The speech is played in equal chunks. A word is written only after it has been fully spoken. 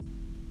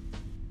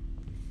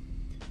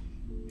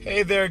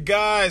Hey there,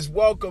 guys.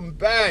 Welcome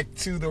back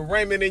to the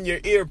Raymond in Your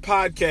Ear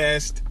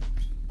podcast.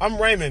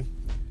 I'm Raymond,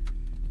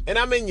 and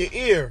I'm in your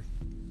ear.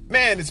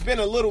 Man, it's been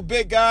a little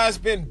bit, guys.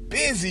 Been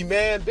busy,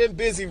 man. Been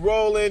busy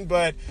rolling,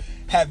 but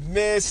have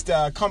missed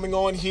coming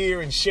on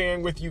here and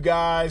sharing with you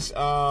guys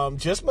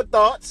just my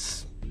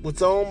thoughts,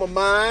 what's on my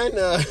mind,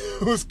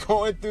 who's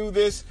going through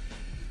this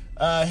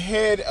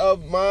head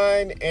of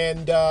mine,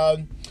 and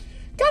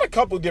got a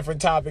couple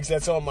different topics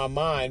that's on my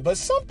mind, but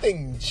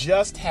something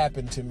just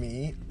happened to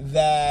me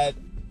that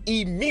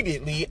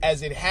immediately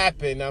as it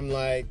happened, I'm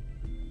like,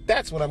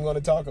 that's what I'm going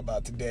to talk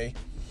about today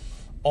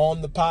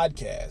on the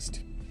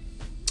podcast.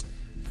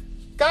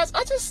 Guys,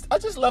 I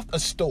just left a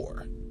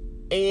store,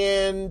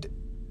 and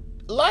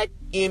like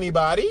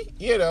anybody,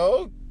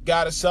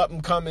 got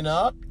something coming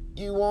up,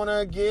 you want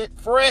to get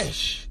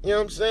fresh, you know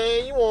what I'm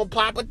saying? You want to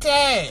pop a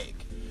tag,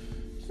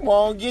 you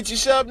want to get you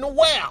something to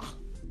wear.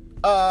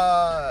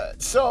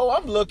 So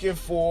I'm looking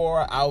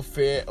for an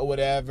outfit or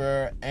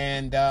whatever,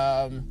 and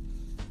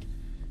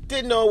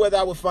didn't know whether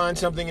I would find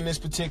something in this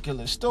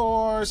particular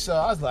store, so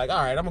I was like, all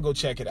right, I'm gonna go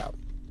check it out.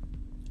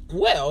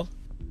 Well,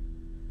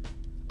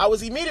 I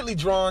was immediately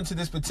drawn to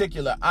this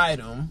particular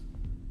item,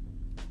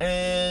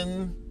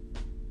 and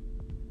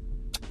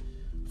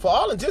for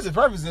all intents and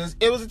purposes,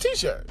 it was a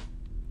t-shirt,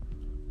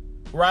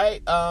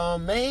 right?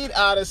 Made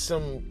out of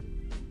some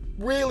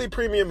really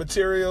premium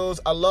materials.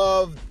 I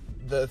love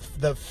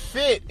the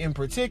fit in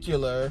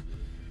particular,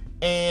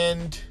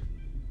 and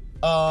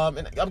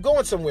I'm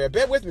going somewhere.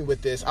 Bear with me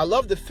with this. I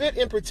love the fit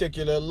in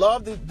particular,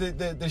 love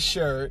the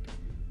shirt,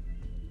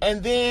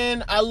 and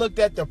then I looked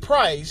at the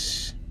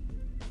price,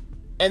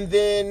 and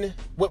then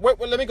wait,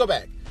 let me go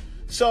back.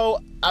 So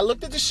I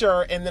looked at the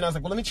shirt, and then I was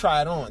like, well, let me try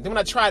it on. Then when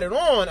I tried it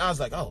on, I was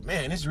like, oh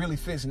man, this really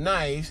fits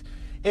nice.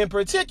 In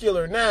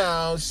particular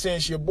now,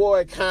 since your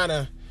boy kind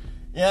of,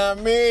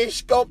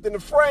 scoped in the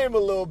frame a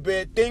little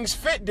bit, things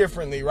fit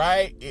differently,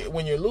 right?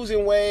 When you're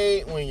losing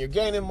weight, when you're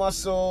gaining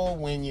muscle,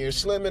 when you're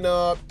slimming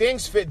up,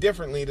 things fit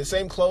differently. The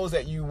same clothes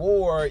that you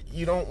wore,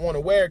 you don't want to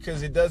wear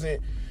because it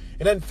doesn't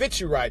fit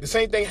you right. The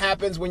same thing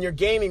happens when you're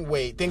gaining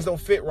weight. Things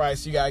don't fit right,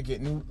 so you got to get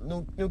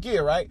new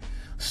gear, right?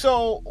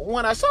 So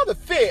when I saw the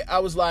fit, I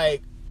was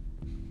like,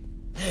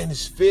 man,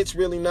 this fit's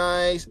really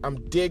nice.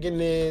 I'm digging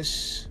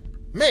this.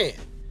 Man.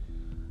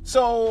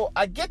 So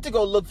I get to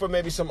go look for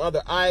maybe some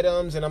other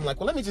items, and I'm like,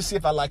 well, let me just see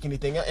if I like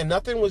anything. And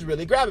nothing was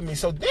really grabbing me.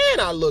 So then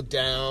I looked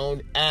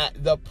down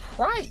at the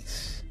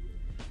price.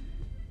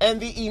 And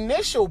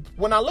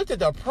when I looked at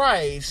the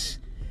price,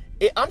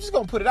 I'm just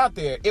going to put it out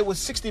there. It was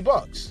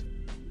 $60.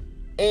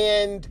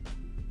 And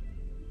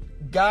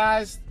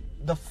guys,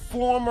 the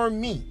former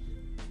me,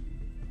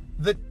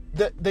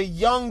 the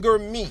younger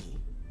me,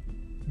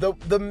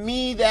 the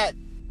me that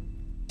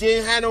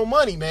didn't have no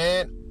money,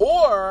 man.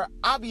 Or,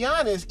 I'll be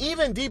honest,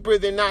 even deeper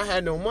than not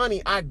had no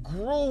money, I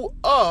grew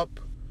up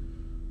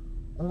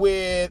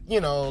with,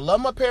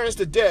 love my parents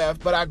to death,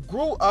 but I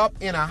grew up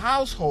in a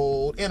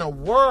household, in a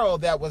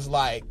world that was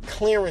like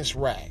clearance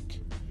rack,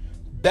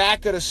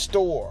 back of the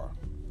store,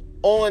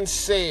 on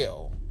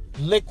sale,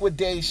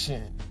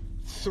 liquidation,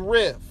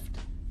 thrift,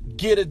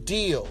 get a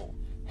deal,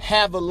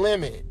 have a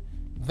limit,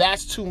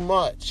 that's too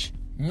much,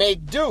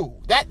 make do.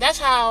 That's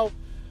how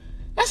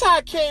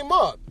I came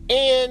up.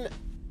 And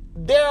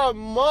there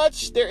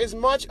is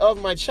much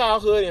of my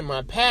childhood and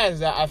my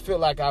past that I feel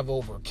like I've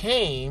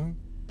overcame.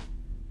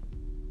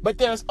 But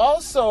there's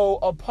also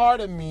a part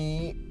of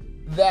me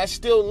that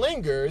still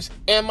lingers.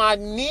 And my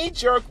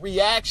knee-jerk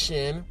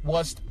reaction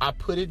was I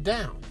put it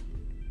down.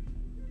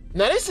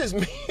 Now this is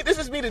me. This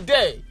is me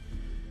today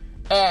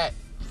at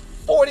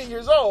 40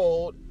 years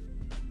old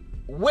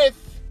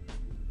with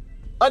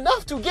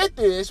enough to get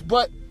this.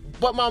 But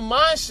my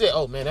mind said,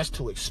 oh man, that's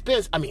too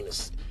expensive. I mean,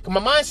 my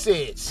mind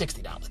said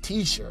 $60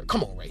 t-shirt.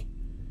 Come on, Ray.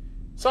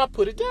 So I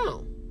put it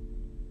down.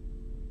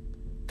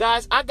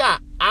 Guys, I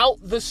got out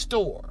the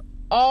store,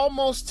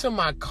 almost to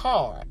my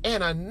car,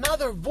 and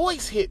another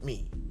voice hit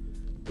me.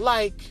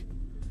 Like,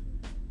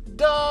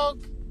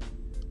 dog,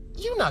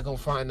 you're not going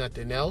to find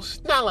nothing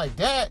else. Not like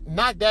that.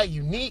 Not that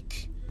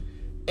unique.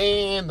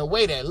 And the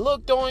way that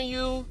looked on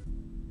you.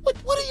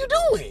 What are you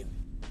doing?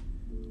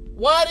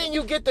 Why didn't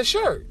you get the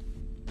shirt?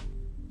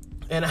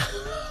 And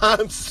I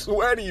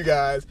swear to you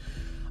guys,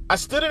 I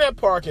stood in that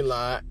parking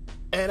lot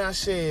and I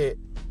said,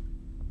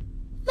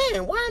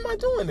 man, why am I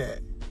doing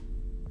that?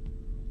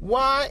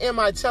 Why am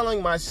I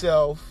telling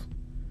myself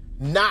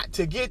not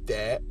to get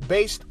that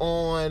based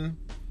on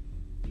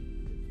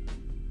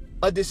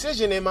a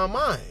decision in my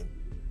mind?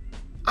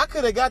 I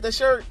could have got the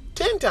shirt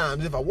 10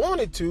 times if I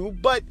wanted to,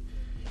 but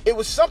it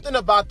was something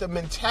about the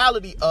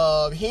mentality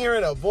of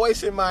hearing a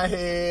voice in my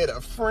head,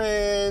 a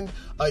friend,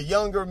 a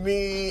younger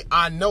me.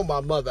 I know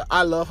my mother.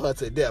 I love her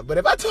to death. But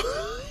if I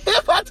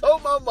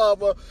told my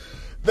mama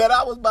that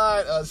I was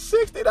buying a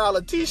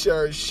 $60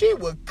 t-shirt, she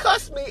would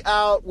cuss me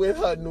out with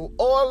her New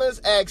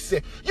Orleans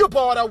accent. You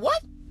bought a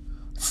what?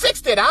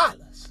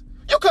 $60.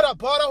 You could have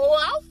bought a whole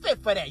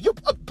outfit for that.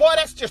 Boy,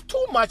 that's just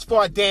too much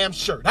for a damn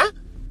shirt, huh?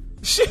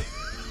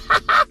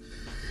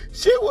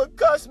 She would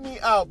cuss me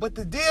out. But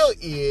the deal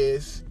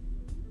is,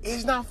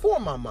 it's not for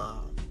my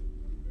mom.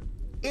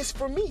 It's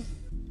for me.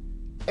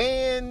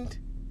 And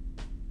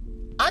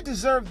I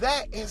deserve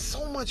that and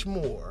so much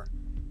more.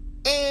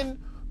 And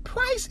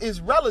price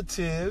is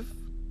relative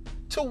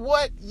to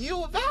what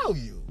you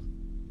value.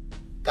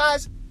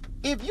 Guys,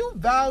 if you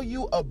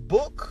value a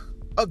book,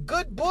 a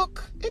good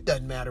book, it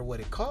doesn't matter what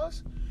it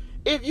costs.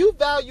 If you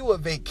value a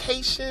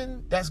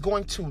vacation that's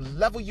going to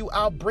level you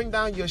out, bring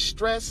down your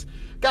stress,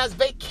 guys,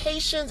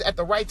 vacations at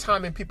the right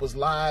time in people's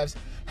lives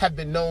have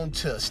been known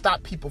to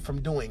stop people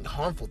from doing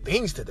harmful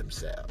things to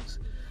themselves.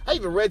 I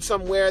even read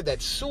somewhere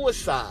that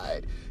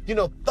suicide,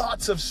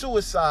 thoughts of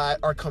suicide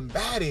are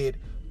combated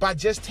by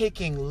just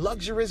taking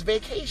luxurious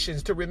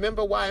vacations to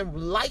remember why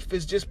life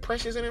is just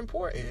precious and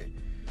important.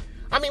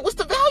 I mean, what's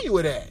the value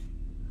of that?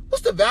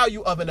 What's the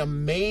value of an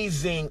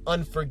amazing,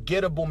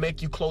 unforgettable,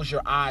 make you close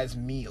your eyes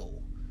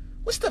meal?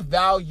 What's the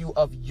value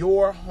of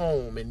your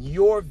home and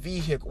your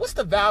vehicle? What's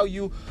the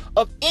value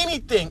of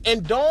anything?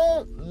 And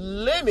don't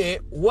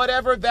limit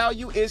whatever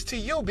value is to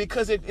you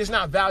because it is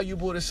not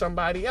valuable to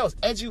somebody else.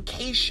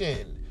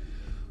 Education.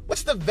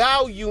 What's the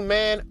value,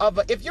 man,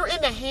 if you're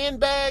into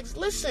handbags,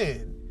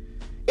 listen.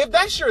 If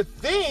that's your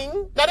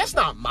thing, now that's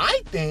not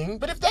my thing,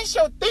 but if that's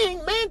your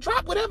thing, man,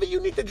 drop whatever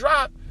you need to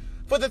drop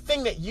for the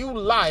thing that you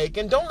like,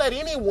 and don't let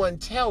anyone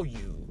tell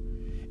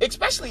you,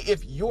 especially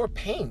if you're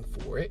paying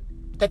for it,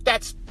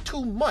 that's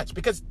too much,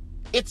 because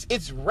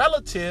it's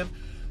relative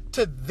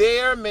to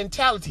their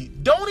mentality.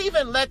 Don't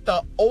even let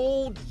the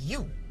old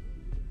you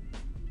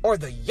or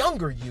the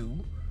younger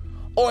you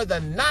or the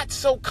not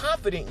so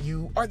confident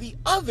you or the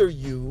other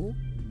you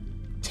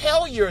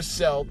tell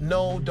yourself,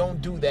 no,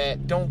 don't do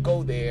that, don't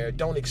go there,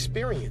 don't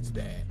experience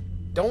that,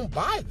 don't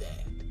buy that.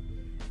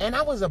 And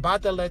I was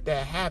about to let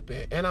that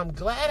happen. And I'm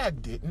glad I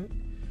didn't,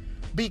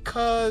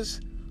 because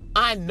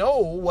I know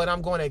what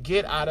I'm going to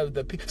get out of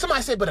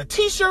somebody say, but a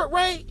t-shirt,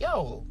 Ray?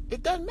 Yo,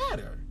 it doesn't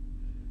matter.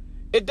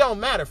 It don't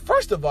matter.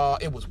 First of all,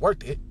 it was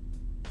worth it,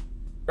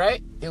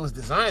 right? It was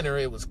designer.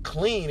 It was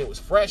clean. It was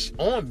fresh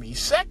on me.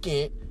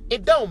 Second,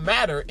 it don't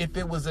matter if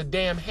it was a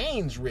damn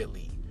Hanes,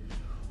 really.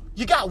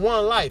 You got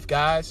one life,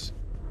 guys.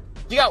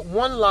 You got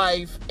one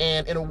life,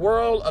 and in a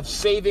world of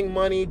saving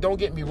money, don't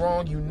get me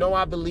wrong,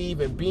 I believe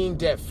in being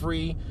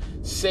debt-free,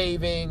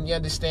 saving, you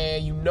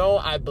understand?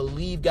 I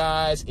believe,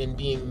 guys, in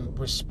being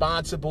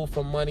responsible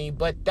for money,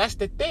 but that's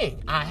the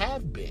thing. I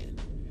have been,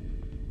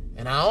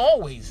 and I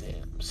always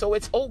am. So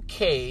it's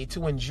okay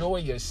to enjoy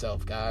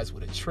yourself, guys,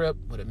 with a trip,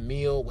 with a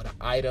meal, with an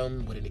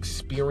item, with an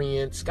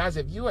experience. Guys,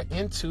 if you are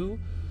into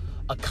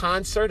a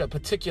concert, a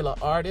particular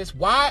artist,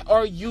 why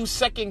are you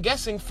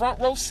second-guessing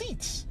front row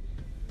seats?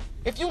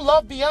 If you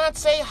love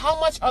Beyonce, how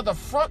much are the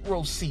front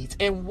row seats?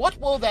 And what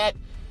will that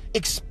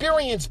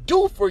experience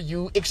do for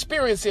you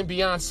experiencing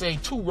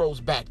Beyonce 2 rows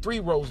back, 3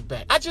 rows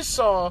back? I just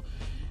saw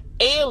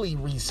Ailey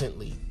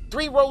recently,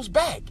 3 rows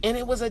back, and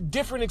it was a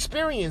different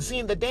experience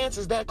seeing the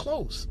dancers that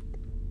close.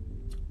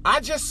 I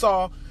just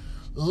saw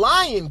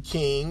Lion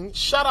King,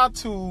 shout out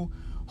to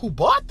who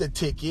bought the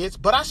tickets,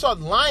 but I saw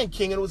Lion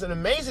King and it was an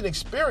amazing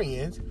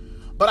experience.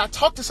 But I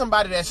talked to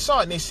somebody that saw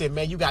it and they said,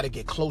 man, you got to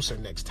get closer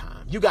next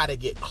time. You got to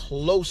get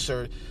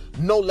closer,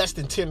 no less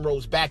than 10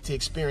 rows back to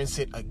experience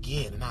it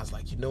again. And I was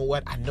like, you know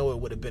what? I know it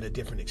would have been a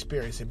different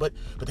experience. But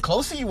the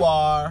closer you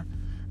are,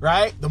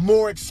 right, the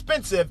more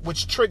expensive,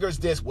 which triggers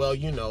this,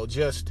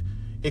 just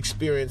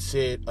experience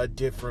it a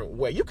different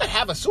way. You could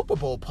have a Super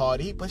Bowl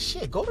party, but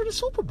shit, go to the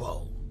Super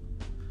Bowl.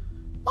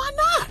 Why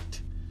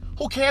not?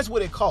 Who cares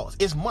what it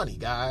costs? It's money,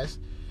 guys.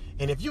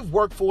 And if you've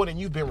worked for it and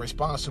you've been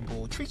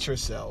responsible, treat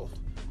yourself.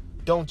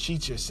 Don't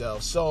cheat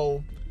yourself.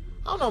 So,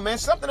 I don't know, man,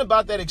 something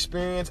about that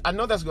experience. I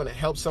know that's going to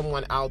help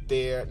someone out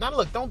there. Now,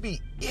 look, don't be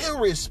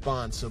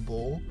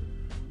irresponsible.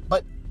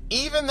 But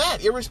even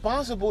that,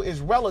 irresponsible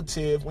is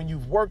relative when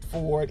you've worked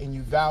for it and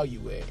you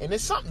value it. And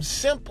it's something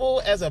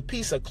simple as a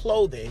piece of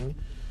clothing,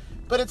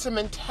 but it's a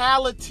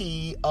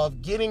mentality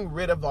of getting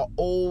rid of an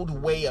old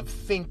way of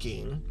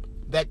thinking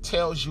that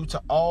tells you to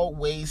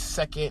always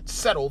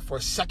settle for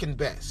second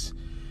best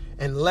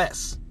and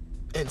less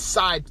and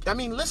side. I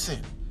mean,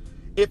 listen.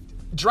 If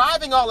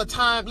driving all the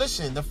time,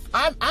 listen,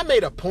 I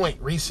made a point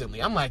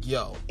recently. I'm like,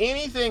 yo,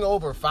 anything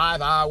over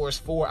 5 hours,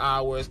 4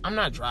 hours, I'm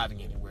not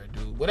driving anywhere,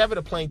 dude. Whatever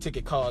the plane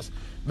ticket costs,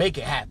 make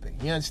it happen.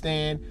 You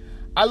understand?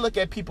 I look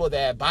at people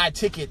that buy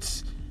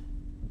tickets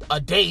a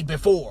day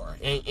before.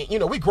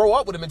 And we grow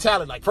up with a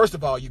mentality like, first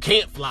of all, you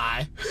can't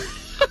fly.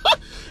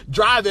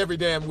 Drive every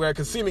damn where,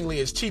 because seemingly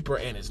it's cheaper,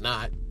 and it's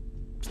not.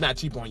 It's not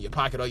cheaper on your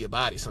pocket or your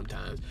body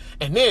sometimes.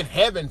 And then,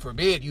 heaven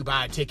forbid, you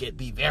buy a ticket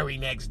the very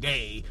next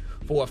day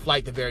for a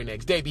flight the very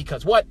next day,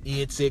 because what?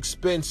 It's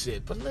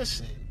expensive. But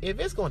listen, if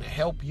it's going to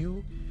help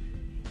you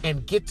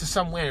and get to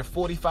somewhere in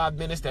 45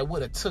 minutes that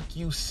would have took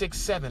you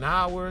 6-7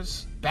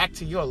 hours back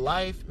to your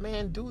life,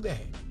 man, do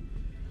that.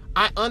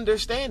 I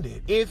understand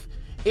it.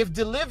 If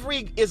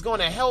delivery is going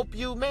to help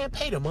you, man,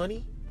 pay the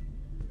money,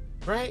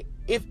 right?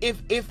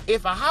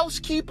 If a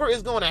housekeeper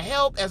is going to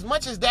help, as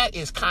much as that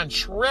is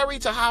contrary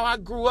to how I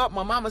grew up,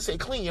 my mama said,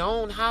 clean your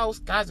own house.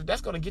 Guys, if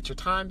that's going to get your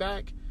time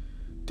back,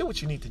 Do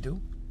what you need to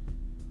do.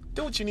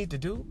 Do what you need to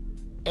do.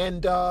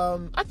 And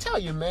I tell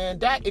you, man,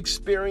 that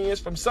experience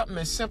from something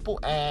as simple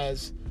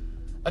as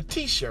a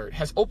t-shirt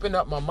has opened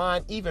up my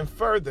mind even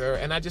further,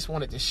 and I just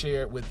wanted to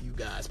share it with you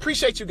guys.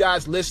 Appreciate you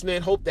guys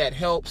listening. Hope that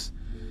helps.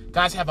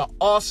 Guys, have an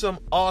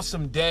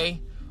awesome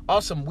day.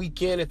 Awesome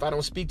weekend if I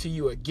don't speak to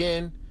you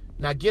again.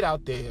 Now get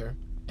out there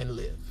and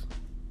live.